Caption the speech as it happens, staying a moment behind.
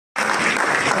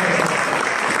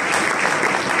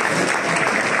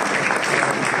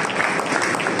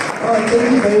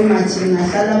thank you very much.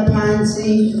 Nhlanhla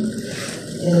Pansi,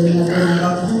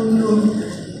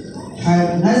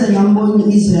 Nazi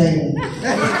Nambon Israel.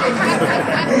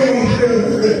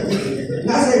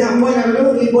 Nazi Nambon,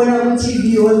 we go on TV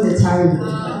all the time.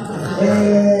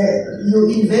 You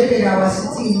invaded our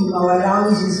city, our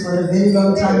lounges for a very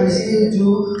long time. You still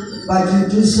do, but you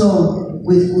do so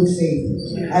with good faith.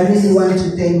 I really want to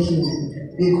thank you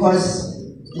because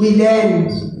we learn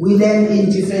in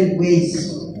different ways.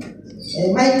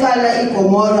 My color in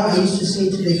Gomorrah, I used to say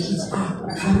to the kids,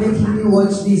 I'm making you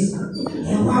watch this.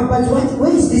 But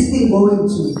where is this thing going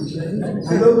to?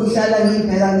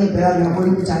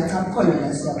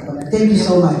 Thank you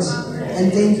so much.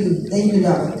 And thank you,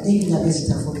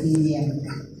 Nabesta, for being here.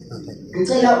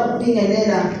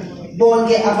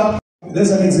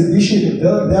 There's an exhibition,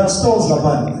 there are stalls.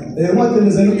 They've opened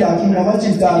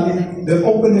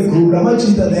the group,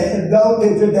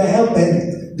 they help them.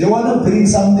 They want to bring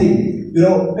something. You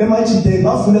know, imagine they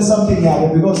have something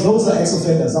now because those are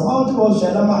ex-offenders. And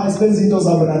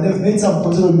they've made some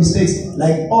considerable mistakes,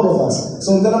 like all of us.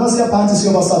 So then I must have parties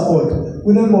of support.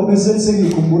 We never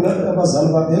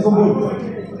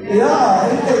yeah,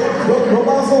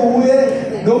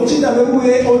 don't cheat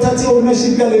away or touch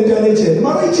ownership.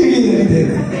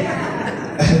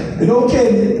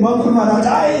 Okay, Makuman,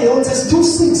 just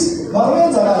 2-6.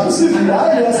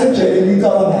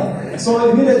 So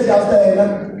immediately after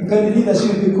the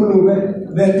leadership,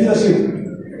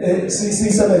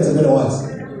 6-7 otherwise.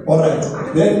 Alright.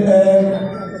 Then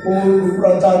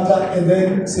and then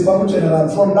Sibamu General.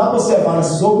 From Nabo Sevan,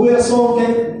 Sizobuya Soke,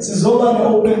 Sizoba an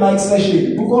open mic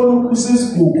session. Ukolu Kusis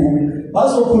Kuku.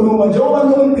 Baso Kuluma,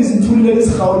 Joan is in 2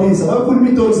 days Howlings. I could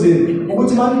be told them.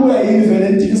 Ubutimanu are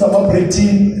even things about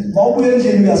breaking. Mabu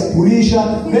engineers, Pulisha,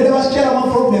 many was care about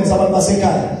problems about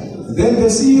Masekai. Then the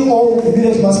CEO of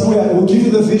Village Maspuya will give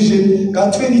you the vision,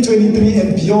 2023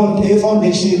 and beyond, a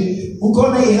foundation. Who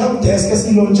gonna help desk as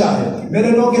a long child?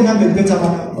 Better not get a better.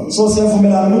 So,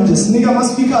 self-made just nigga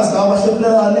must speak us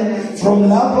from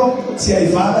Nabo,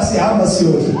 Siaifana, Siama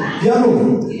Sioki. Yaro.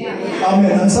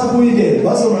 Amen. And some we get.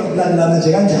 What's on Lana?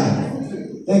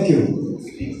 Thank you.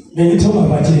 When you talk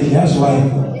about it, that's why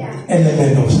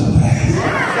element of surprise.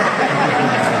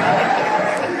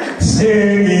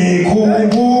 Semi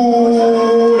Kubu,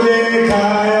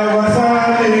 Kaya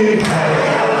Wasari.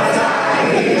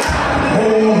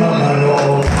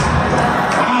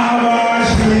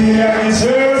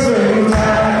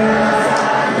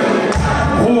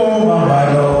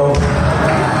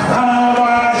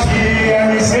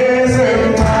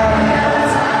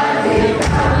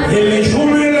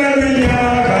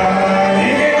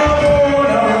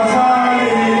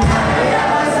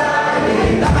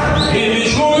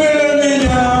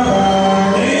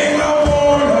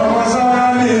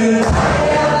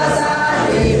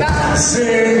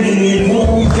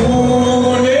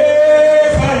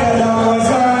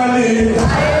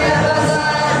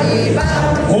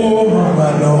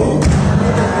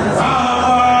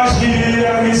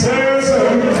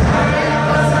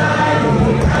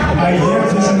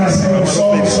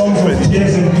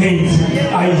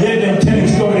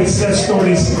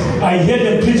 I hear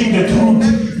them preaching the truth,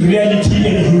 reality,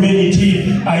 and humanity.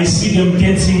 I see them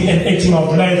dancing and acting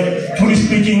out life. Truly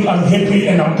speaking, I'm happy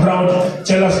and I'm proud.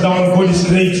 Tell us down, God is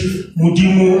great.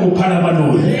 Mudimu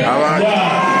Upanabalo.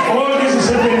 Yeah, all this is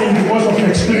happening because of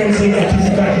experiencing a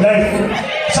difficult life.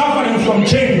 Suffering from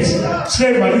chains,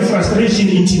 slavery, frustration,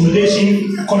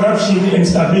 intimidation, corruption, and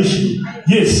starvation.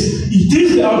 Yes, it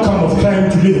is the outcome of crime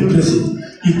to live in prison.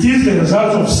 It is the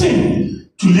result of sin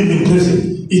to live in prison.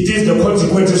 It is the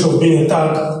consequences of being a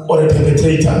thug or a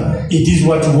perpetrator. It is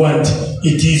what you want,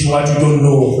 it is what you don't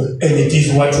know, and it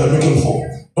is what you are looking for.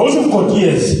 Those who've got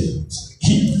ears,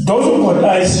 those who've got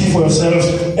eyes, see for yourselves,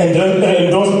 and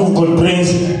those who've got brains,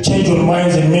 change your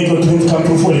minds and make your dreams come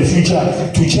true for the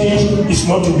future. To change is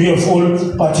not to be a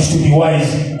fool, but is to be wise.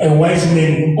 A wise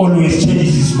man always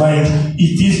changes his mind.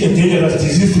 It is a dangerous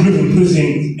disease to live in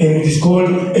prison, and it is called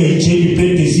a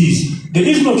jailbird disease. There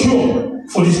is no cure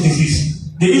for this disease.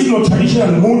 There is no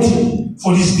traditional motive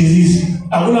for this disease.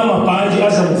 Akuna mabhandi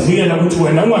aza kuvikela ukuthi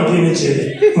wena ungangeni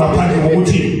ejele ngaphandle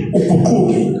kokuthi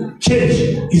uguquke. Change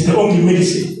is the only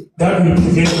medicine that will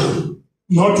prevent you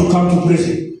not to come to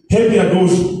prison. Happy are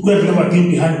those who have never been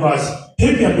behind bars.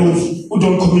 Happy are those who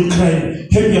don't commit crime.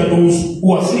 Happy are those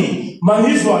who are free.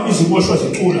 Manizwa iziboshwa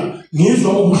zicula,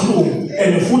 ngizwa ubuhlungu,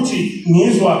 and futhi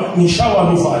ngizwa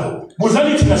nishawa luvalo.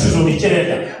 Buzali thina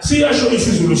sizonitshela siyasho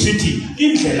isiZulu sithi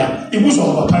indlela ibuzwa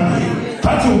ngaphambili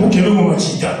phathi ubugebengu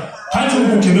machita phathi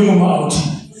ubugebengu maawuthi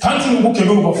Thank you,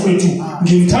 Bukeloba Fretu,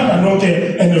 Gintana Note,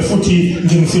 and the footy,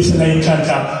 Ginfisela in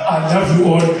Kanta. I love you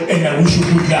all, and I wish you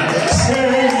good luck.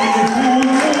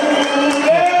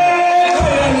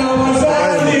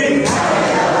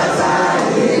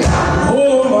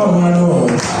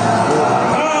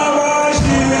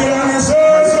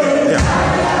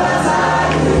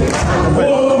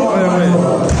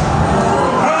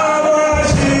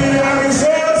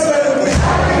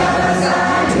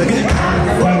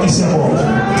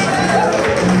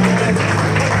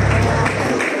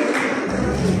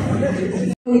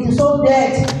 So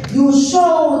that you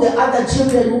show the other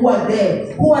children who are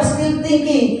there, who are still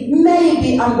thinking,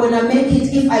 maybe I'm going to make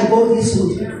it if I go this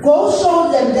route. Go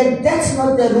show them that that's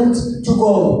not the route to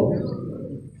go.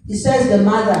 He says the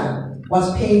mother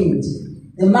was pained.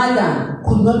 The mother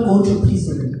could not go to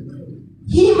prison.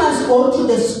 He must go to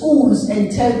the schools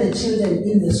and tell the children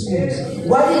in the schools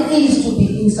what it is to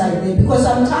be inside there. Because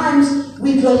sometimes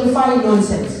we glorify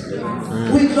nonsense.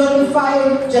 We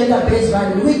glorify gender-based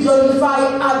violence. We glorify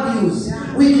abuse.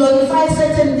 We glorify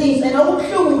certain things. And I would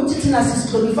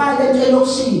glorify them to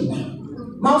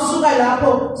Elohim. Mausuka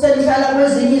lapho sendihlala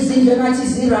kwezinye izindlu engathi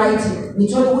zi-right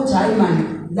ngithola ukuthi hayi mani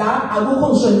la akukho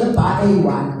ngisho nebha eyi-1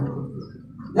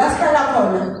 la sihlala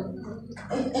khona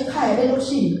ekhaya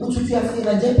elokushini uthi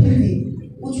uyafika nje ephivini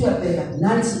uthi uyabheka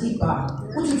nansi ibha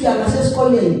uthi uya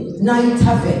ngasesikoleni nayi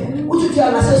ithaveni uthi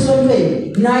uya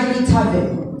ngasesontweni nayi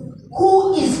ithaveni.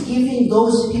 Who is giving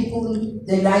those people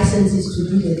the licenses to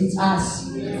do that? It's us.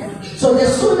 So the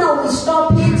sooner we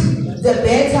stop it, the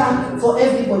better for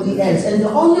everybody else. And the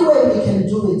only way we can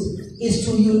do it is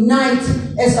to unite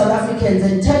as South Africans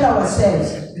and tell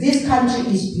ourselves, this country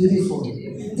is beautiful.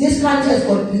 This country has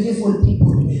got beautiful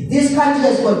people. This country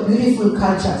has got beautiful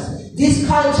cultures. This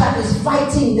culture is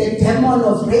fighting the demon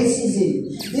of racism.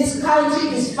 This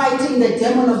country is fighting the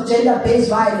demon of gender-based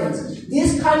violence.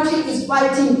 This country is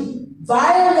fighting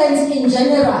violence in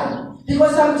general.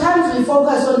 Because sometimes we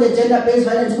focus on the gender-based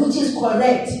violence, which is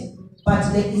correct.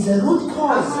 But there is a root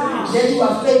cause that you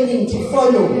are failing to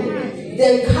follow.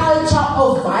 The culture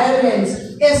of violence.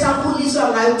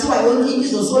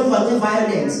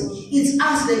 Violence. It's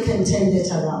us that can turn that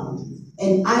around.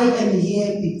 And I am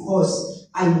here because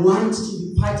I want to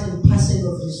be part and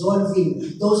parcel of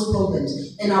resolving those problems.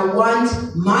 And I want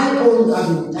my own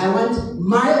government. I want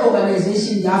my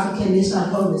organization, the African National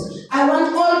Congress. I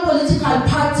want all political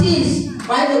parties,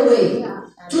 by the way,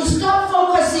 to stop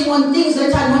focusing on things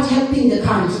that are not helping the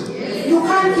country. You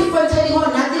can't keep on telling,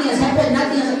 oh, nothing has happened,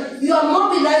 nothing has happened. You are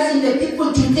mobilizing the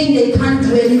people to think they can't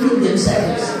do anything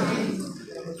themselves.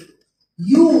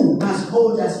 You must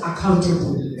hold us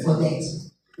accountable for that.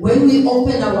 When we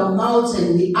open our mouths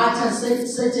and we utter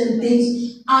certain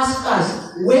things, ask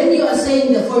us, when you are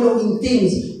saying the following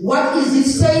things, what is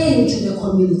it saying to the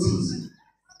communities?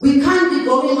 We can't be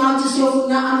going out to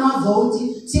siyofuna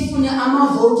amavoti, sifune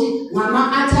amavoti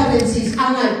ngama utterances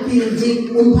angabuilding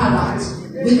umphakathi.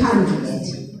 We can't do that.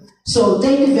 So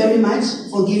thank you very much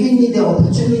for giving me the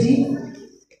opportunity.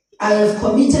 I have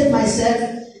committed myself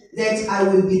that I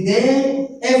will be there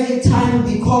every time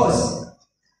because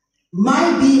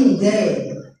my being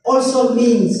there also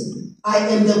means I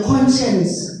am the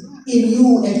conscience in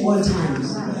you at all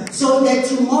times. So that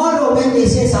tomorrow when they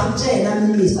say samtshela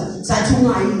minister sathi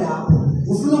ungayi lapho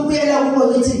ufuna ukuyela kubo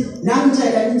ngithi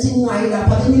nangitshela nithi ungayi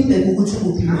lapha enibheke ukuthi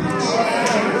kuphi manje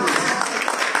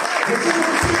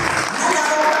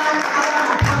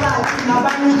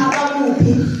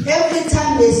every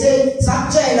time they say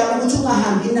samtshela ukuthi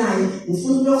ungahambi naye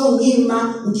ufuna lokho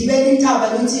ngima ngibele intaba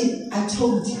ngithi I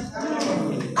told you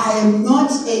I am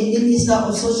not a minister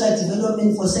of social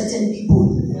development for certain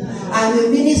people. I am a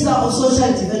minister of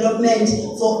social development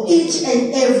for each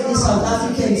and every South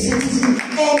African citizen,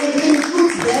 and it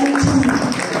includes them too.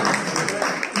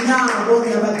 Now,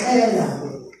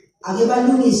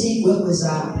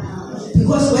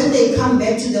 because when they come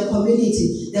back to the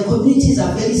communities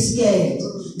are very scared.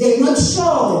 They're not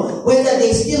sure whether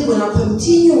they're still going to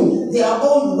continue their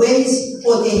own ways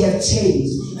or they have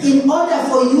changed. In order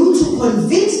for you to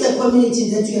convince the community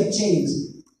that you have changed,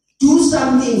 do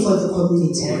something for the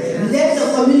community. Let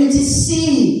the community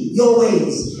see your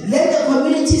ways. Let the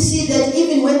community see that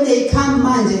even when they come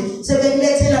manje, so they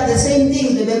tell her the same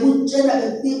thing, you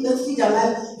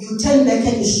turn back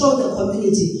and you show the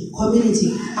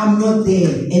community, I'm not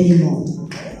there anymore.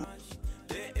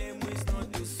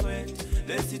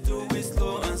 Let's do it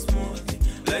slow and smooth,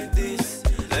 like this,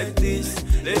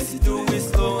 let's do it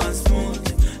slow and smooth.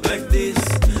 Like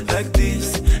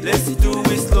this, let's do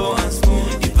it slow and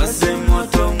smooth. Ipase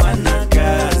moto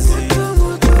manakazi,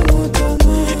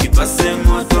 ipase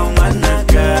moto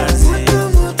manakazi,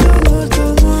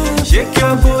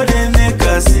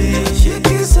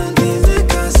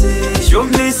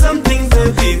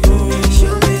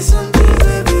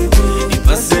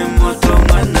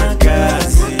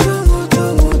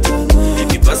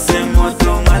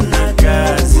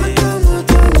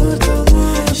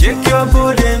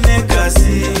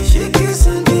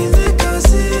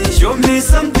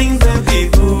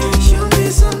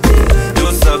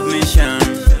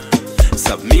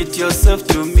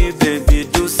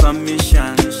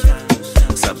 condition.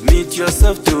 Submit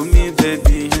yourself to me,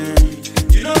 baby.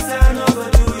 You know say I never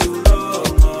do you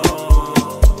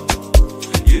wrong.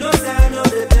 You know say I know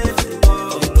the best you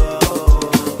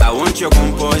want. I want your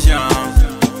composure.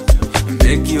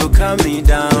 Make you calm me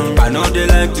down. I know they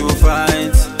like to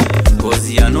fight, cause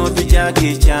I know the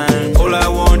Jackie Chan. All I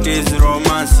want is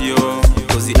romance, yo.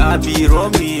 Cause I be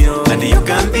Romeo, and you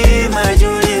can be my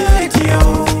Juliet,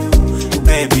 yo.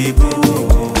 Baby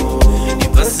boo,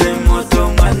 if I say more